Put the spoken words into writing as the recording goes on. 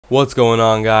What's going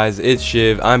on, guys? It's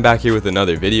Shiv. I'm back here with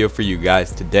another video for you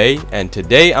guys today, and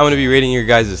today I'm going to be rating your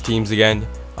guys' teams again.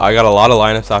 I got a lot of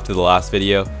lineups after the last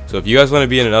video, so if you guys want to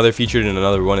be in another featured in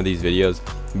another one of these videos,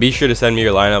 be sure to send me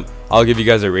your lineup. I'll give you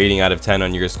guys a rating out of 10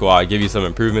 on your squad, give you some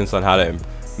improvements on how to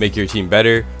make your team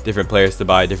better, different players to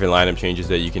buy, different lineup changes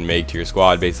that you can make to your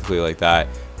squad, basically like that.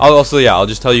 I'll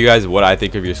just tell you guys what I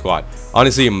think of your squad.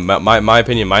 Honestly, my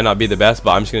opinion might not be the best,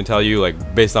 but I'm just going to tell you,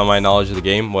 like, based on my knowledge of the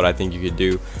game, what I think you could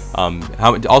do.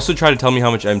 Also try to tell me how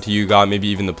much MT you got, maybe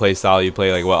even the play style you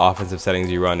play, like what offensive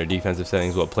settings you run or defensive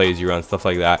settings, what plays you run, stuff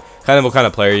like that. Kind of what kind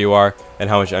of player you are and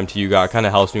how much MT you got. Kind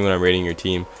of helps me when I'm rating your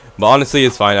team. But honestly,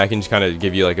 it's fine. I can just kind of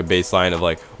give you like a baseline of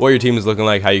like what your team is looking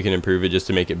like, how you can improve it just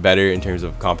to make it better in terms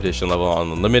of competition level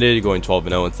on Unlimited, going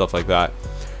 12-0 and stuff like that.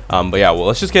 But yeah, well,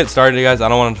 let's just get started, guys. I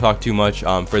don't want to talk too much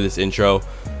for this intro.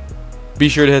 Be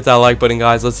sure to hit that like button,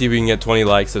 guys. Let's see if we can get 20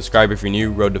 likes. Subscribe if you're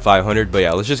new. Road to 500. But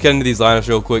yeah, let's just get into these lineups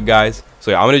real quick, guys. So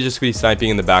yeah, I'm gonna just be sniping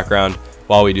in the background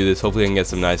while we do this. Hopefully I can get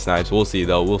some nice snipes. We'll see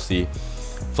though. We'll see.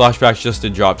 Flashbacks just to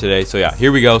drop today. So yeah,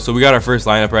 here we go. So we got our first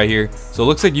lineup right here. So it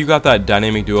looks like you got that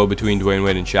dynamic duo between Dwayne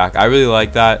Wade and Shaq. I really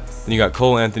like that. Then you got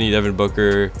Cole Anthony, Devin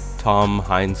Booker, Tom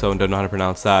Heinsohn. Don't know how to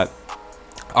pronounce that.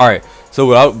 All right.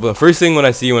 So the first thing when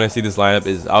I see this lineup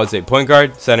is, I would say point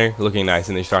guard, center, looking nice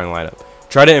in the starting lineup.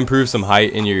 Try to improve some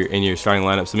height in your starting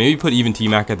lineup. So maybe put even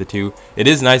T-Mac at the 2. It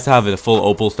is nice to have a full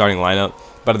Opal starting lineup,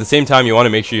 but at the same time you want to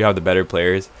make sure you have the better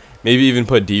players. Maybe even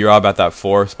put D-Rob at that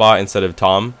 4 spot instead of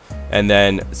Tom, and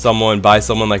then buy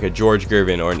someone like a George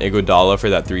Gervin or an Iguodala for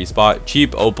that 3 spot.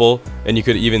 Cheap Opal, and you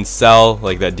could even sell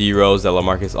like that D-Rose, that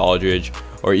LaMarcus Aldridge,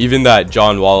 or even that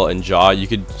John Wall and Ja. You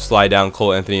could slide down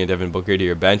Cole Anthony and Devin Booker to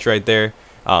your bench right there.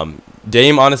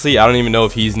 Dame, honestly, I don't even know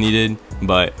if he's needed,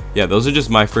 but yeah, those are just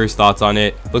my first thoughts on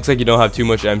it. Looks like you don't have too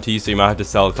much MT, so you might have to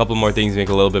sell a couple more things, make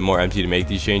a little bit more MT to make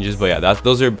these changes. But yeah,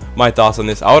 those are my thoughts on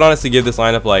this. I would honestly give this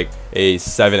lineup like a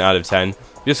 7 out of 10,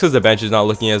 just because the bench is not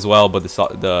looking as well, but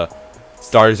the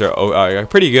starters are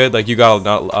pretty good. Like, you got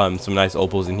some nice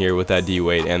Opals in here with that D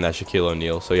Wade and that Shaquille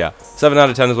O'Neal. So yeah, 7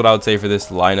 out of 10 is what I would say for this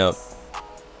lineup.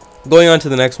 Going on to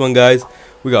the next one, guys.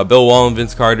 We got Bill Wallen,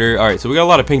 Vince Carter. All right, so we got a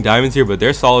lot of pink diamonds here, but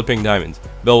they're solid pink diamonds.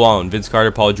 Bill Wallen, Vince Carter,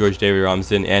 Paul George, David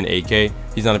Robinson, and AK.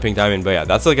 He's not a pink diamond, but yeah,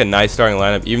 that's like a nice starting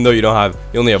lineup, even though you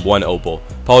only have 1 Opal.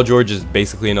 Paul George is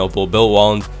basically an Opal. Bill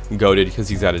Wallen's goated because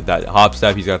he's got that hop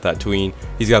step, he's got that tween,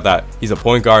 he's a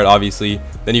point guard, obviously.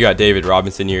 Then you got David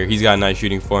Robinson here. He's got a nice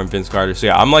shooting form, Vince Carter. So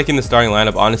yeah, I'm liking the starting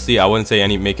lineup. Honestly, I wouldn't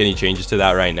say make any changes to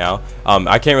that right now.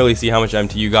 I can't really see how much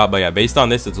MT you got, but yeah, based on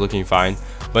this, it's looking fine.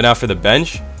 But now for the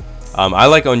bench, I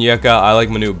like Onyeka, I like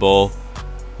Manute Bol,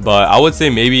 but I would say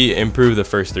maybe improve the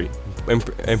first 3.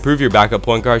 Improve your backup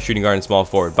point guard, shooting guard, and small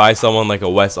forward. Buy someone like a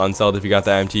Wes Unseld if you got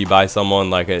the MT. Buy someone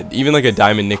like even like a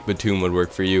Diamond Nick Batum would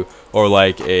work for you, or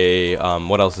like a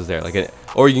what else is there?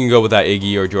 Or you can go with that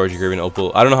Iggy or George Gervin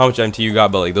Opal. I don't know how much MT you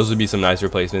got, but like those would be some nice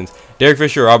replacements. Derek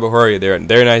Fisher, Robert Horry, they're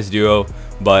a nice duo,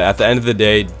 but at the end of the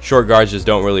day, short guards just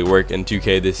don't really work in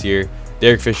 2K this year.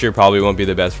 Derek Fisher probably won't be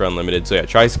the best for Unlimited. So yeah,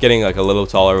 try getting like a little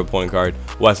taller of a point guard,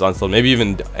 Wes Unseld, maybe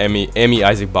even Emi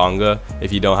Isaac Bonga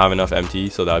if you don't have enough MT.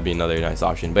 So that would be another nice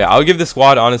option. But yeah, I would give this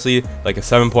squad honestly like a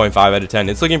 7.5 out of 10.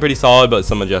 It's looking pretty solid, but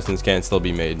some adjustments can still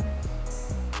be made.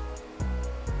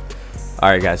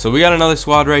 Alright, guys, so we got another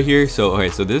squad right here. So okay,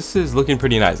 so this is looking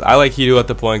pretty nice. I like Hito at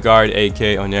the point guard,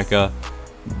 AK, Onyeka.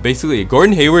 Basically,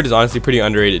 Gordon Hayward is honestly pretty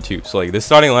underrated too. So like this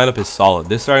starting lineup is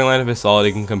solid.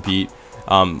 It can compete.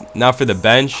 Now for the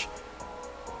bench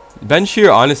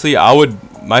here, honestly,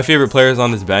 my favorite players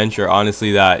on this bench are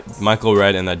honestly that Michael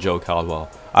Redd and that Joe Caldwell.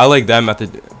 I like them at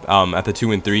the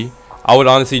 2 and 3. I would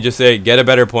honestly just say get a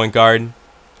better point guard.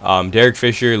 Derek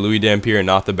Fisher, Louis Dampier are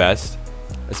not the best,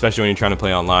 especially when you're trying to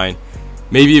play online.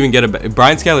 Maybe even get a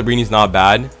Brian Scalabrini's not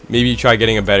bad. Maybe you try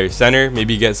getting a better center.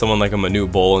 Maybe get someone like a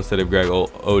Manute Bol instead of Greg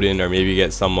Oden, or maybe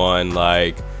get someone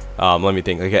like let me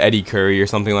think, like an Eddie Curry or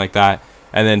something like that.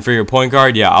 And then for your point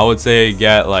guard, yeah, I would say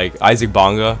get like Isaac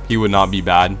Bonga. He would not be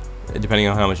bad, depending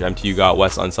on how much MT you got.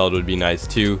 Wes Unseld would be nice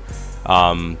too.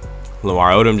 Lamar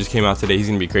Odom just came out today. He's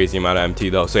gonna be crazy amount of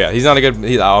MT though. So yeah, he's not a good.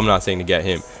 I'm not saying to get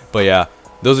him, but yeah,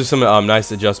 those are some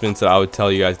nice adjustments that I would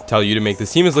tell you to make.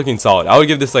 This team is looking solid. I would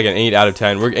give this like an 8 out of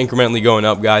 10. We're incrementally going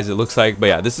up, guys. It looks like, but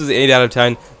yeah, this is an 8 out of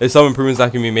 10. There's some improvements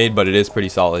that can be made, but it is pretty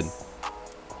solid.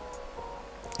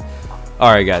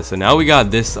 Alright, guys, so now we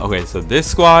got this. Okay, so this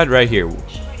squad right here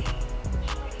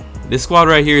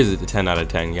is a 10 out of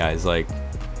 10, guys. Like,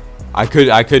 I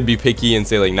could be picky and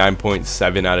say like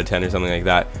 9.7 out of 10 or something like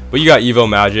that, but you got Evo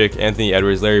Magic, Anthony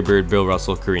Edwards, Larry Bird, Bill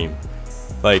Russell, Kareem.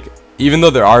 Like, even though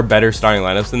there are better starting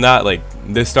lineups than that, like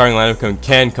this starting lineup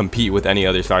can compete with any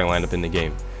other starting lineup in the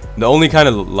game. The only kind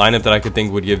of lineup that I could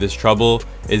think would give this trouble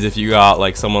is if you got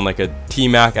like someone like a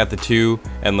T-Mac at the 2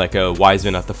 and like a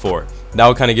Wiseman at the 4. That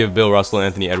would kind of give Bill Russell and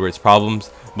Anthony Edwards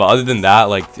problems. But other than that,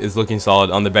 like, it's looking solid.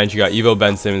 On the bench, you got Evo,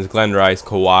 Ben Simmons, Glenn Rice,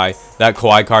 Kawhi. That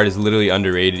Kawhi card is literally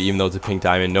underrated, even though it's a pink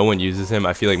diamond. No one uses him.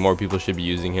 I feel like more people should be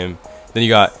using him. Then you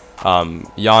got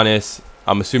Giannis.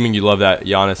 I'm assuming you love that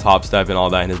Giannis hop step and all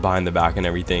that, and his behind the back and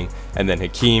everything. And then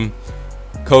Hakeem,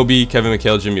 Kobe, Kevin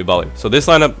McHale, Jimmy Butler. So this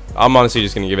lineup, I'm honestly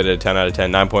just going to give it a 10 out of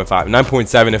 10, 9.5,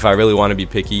 9.7 if I really want to be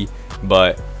picky.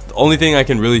 But the only thing I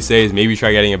can really say is maybe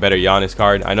try getting a better Giannis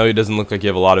card. I know it doesn't look like you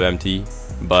have a lot of MT,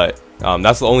 but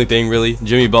that's the only thing really.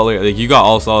 Jimmy Butler, like, you got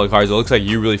all solid cards. It looks like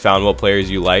you really found what players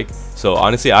you like. So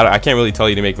honestly, I can't really tell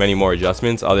you to make many more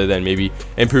adjustments other than maybe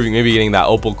improving, maybe getting that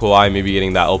Opal Kawhi, maybe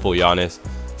getting that Opal Giannis,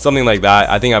 something like that.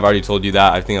 I think I've already told you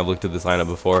that. I think I've looked at this lineup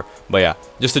before. But yeah,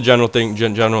 just a general thing,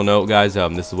 general note, guys.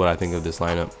 This is what I think of this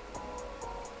lineup.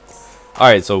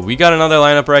 Alright, so we got another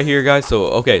lineup right here, guys. So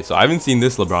okay, so I haven't seen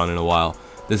this LeBron in a while.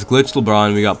 This glitch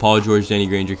LeBron. We got Paul George, Danny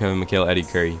Granger, Kevin McHale, Eddie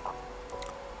Curry.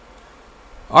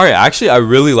 Alright, actually I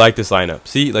really like this lineup.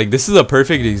 See, like, this is a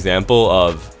perfect example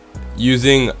of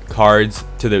using cards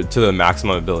to the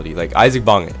maximum ability. Like Isaac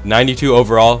Bonga, 92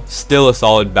 overall, still a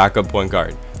solid backup point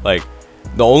guard. Like,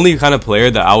 the only kind of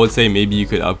player that I would say maybe you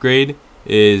could upgrade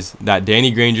is that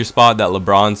Danny Granger spot, that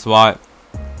LeBron spot,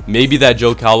 maybe that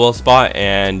Joe Caldwell spot,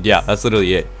 and yeah, that's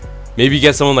literally it. Maybe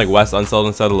get someone like Wes Unseld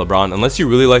instead of LeBron, unless you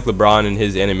really like LeBron and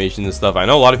his animations and stuff. I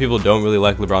know a lot of people don't really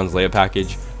like LeBron's layup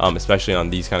package, especially on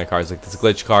these kind of cards, like this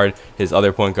glitch card, his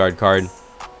other point guard card.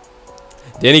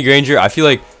 Danny Granger, I feel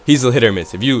like he's a hit or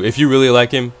miss. If you really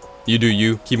like him, you do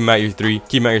you. Keep him at your 3,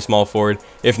 keep him at your small forward.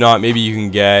 If not, maybe you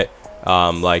can get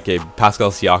like a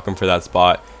Pascal Siakam for that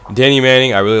spot. Danny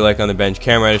Manning, I really like on the bench.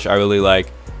 Cam Reddish, I really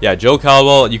like. Yeah, Joe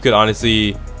Caldwell, you could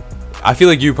honestly, I feel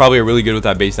like you probably are really good with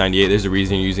that base 98. There's a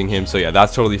reason you're using him, so yeah,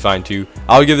 that's totally fine too.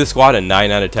 I would give this squad a 9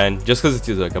 out of 10, just because it's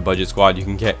like a budget squad.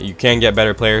 You can get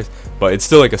better players, but it's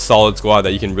still like a solid squad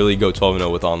that you can really go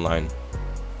 12-0 with online.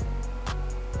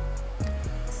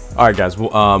 All right, guys,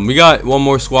 we got one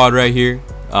more squad right here.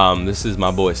 This is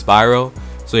my boy Spyro.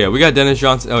 So yeah, we got Dennis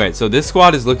Johnson. Okay, so this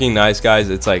squad is looking nice, guys.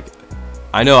 It's like,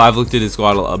 I know I've looked at this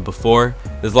squad before.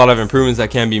 There's a lot of improvements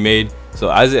that can be made. So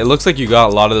as it looks like you got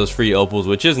a lot of those free opals,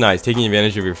 which is nice, taking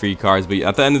advantage of your free cards. But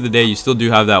at the end of the day, you still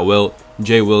do have that Wilt,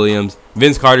 Jay Williams,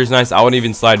 Vince Carter's nice. I wouldn't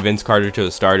even slide Vince Carter to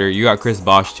a starter. You got Chris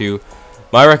Bosh too.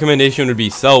 My recommendation would be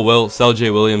sell Wilt, sell Jay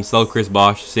Williams, sell Chris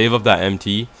Bosh, save up that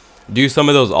MT. Do some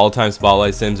of those all-time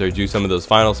spotlight sims, or do some of those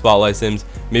final spotlight sims.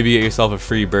 Maybe get yourself a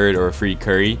free Bird or a free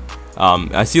Curry.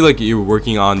 I see like you're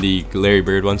working on the Larry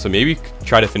Bird one, so maybe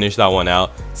try to finish that one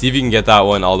out. See if you can get that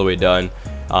one all the way done.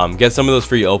 Get some of those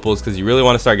free opals, because you really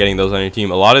want to start getting those on your team.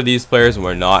 A lot of these players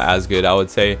were not as good, I would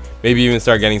say. Maybe even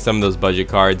start getting some of those budget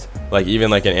cards, like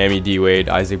even like an Amy D Wade,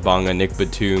 Isaac Bonga, Nick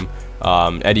Batum,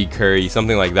 Eddie Curry,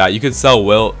 something like that. You could sell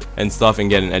Wilt and stuff and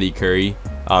get an Eddie Curry.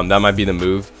 That might be the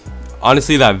move.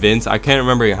 Honestly, that Vince, I can't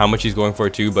remember how much he's going for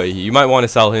too, but you might want to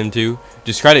sell him too.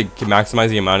 Just try to maximize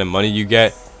the amount of money you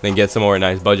get, then get some more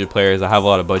nice budget players. I have a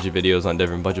lot of budget videos on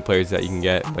different budget players that you can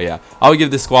get. But yeah, I would give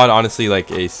this squad honestly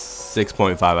like a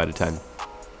 6.5 out of 10.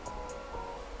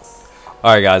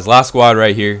 Alright guys, last squad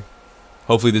right here.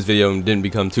 Hopefully this video didn't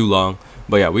become too long.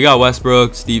 But yeah, we got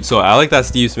Westbrook, Steve. So I like that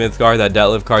Steve Smith card. That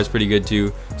Detlef card is pretty good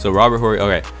too. So Robert Horry.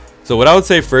 Okay, so what I would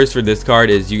say first for this card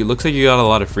is, it looks like you got a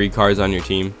lot of free cards on your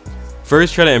team.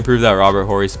 First, try to improve that Robert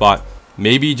Horry spot.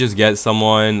 Maybe just get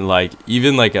someone like,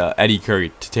 even like a Eddie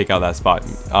Curry to take out that spot.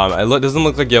 It doesn't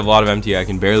look like you have a lot of MT. I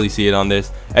can barely see it on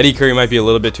this. Eddie Curry might be a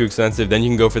little bit too expensive. Then you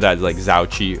can go for that like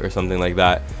Zauchi or something like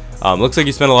that. Looks like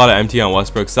you spent a lot of MT on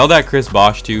Westbrook. Sell that Chris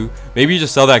Bosh too. Maybe you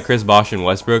just sell that Chris Bosh and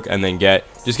Westbrook, and then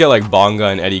just get like Bonga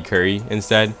and Eddie Curry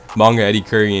instead. Bonga, Eddie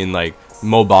Curry, and like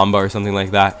Mo Bamba or something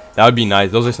like that. That would be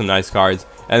nice. Those are some nice cards.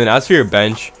 And then as for your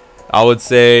bench, I would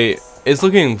say it's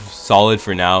looking solid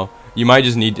for now. You might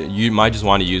just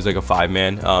want to use like a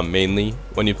 5-man mainly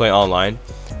when you play online.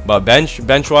 But bench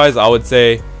wise, I would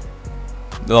say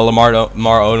the Lamar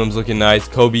Odom's looking nice.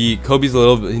 Kobe's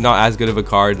he's not as good of a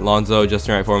card. Lonzo,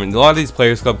 Justin Wright Foreman, a lot of these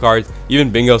Players Club cards.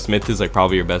 Even Bingo Smith is like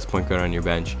probably your best point guard on your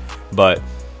bench. But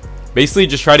basically,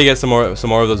 just try to get some more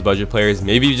of those budget players.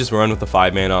 Maybe you just run with the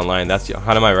 5-man online. That's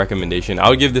kind of my recommendation. I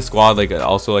would give this squad like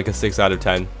also like a 6 out of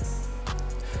 10.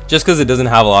 Just because it doesn't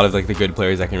have a lot of like the good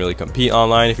players that can really compete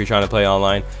online if you're trying to play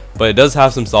online, but it does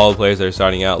have some solid players that are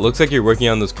starting out. Looks like you're working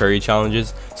on those Curry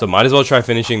challenges, so might as well try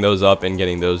finishing those up and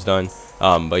getting those done.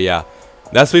 But yeah,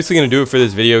 that's basically gonna do it for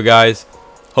this video, guys.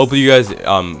 Hopefully you guys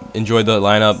enjoyed the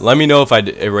lineup. Let me know if I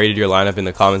rated your lineup in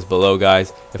the comments below,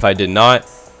 guys. If I did not,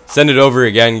 send it over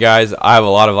again, guys. I have a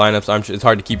lot of lineups. It's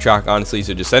hard to keep track, honestly,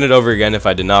 so just send it over again if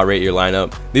I did not rate your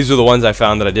lineup. These are the ones I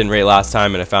found that I didn't rate last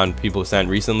time, and I found people sent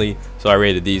recently, so I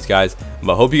rated these guys.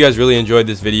 But hope you guys really enjoyed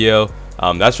this video.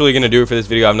 That's really going to do it for this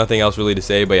video. I have nothing else really to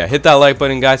say, but yeah, hit that like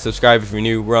button, guys. Subscribe if you're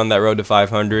new. We're on that road to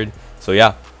 500. So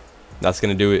yeah, that's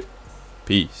going to do it.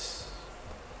 Peace.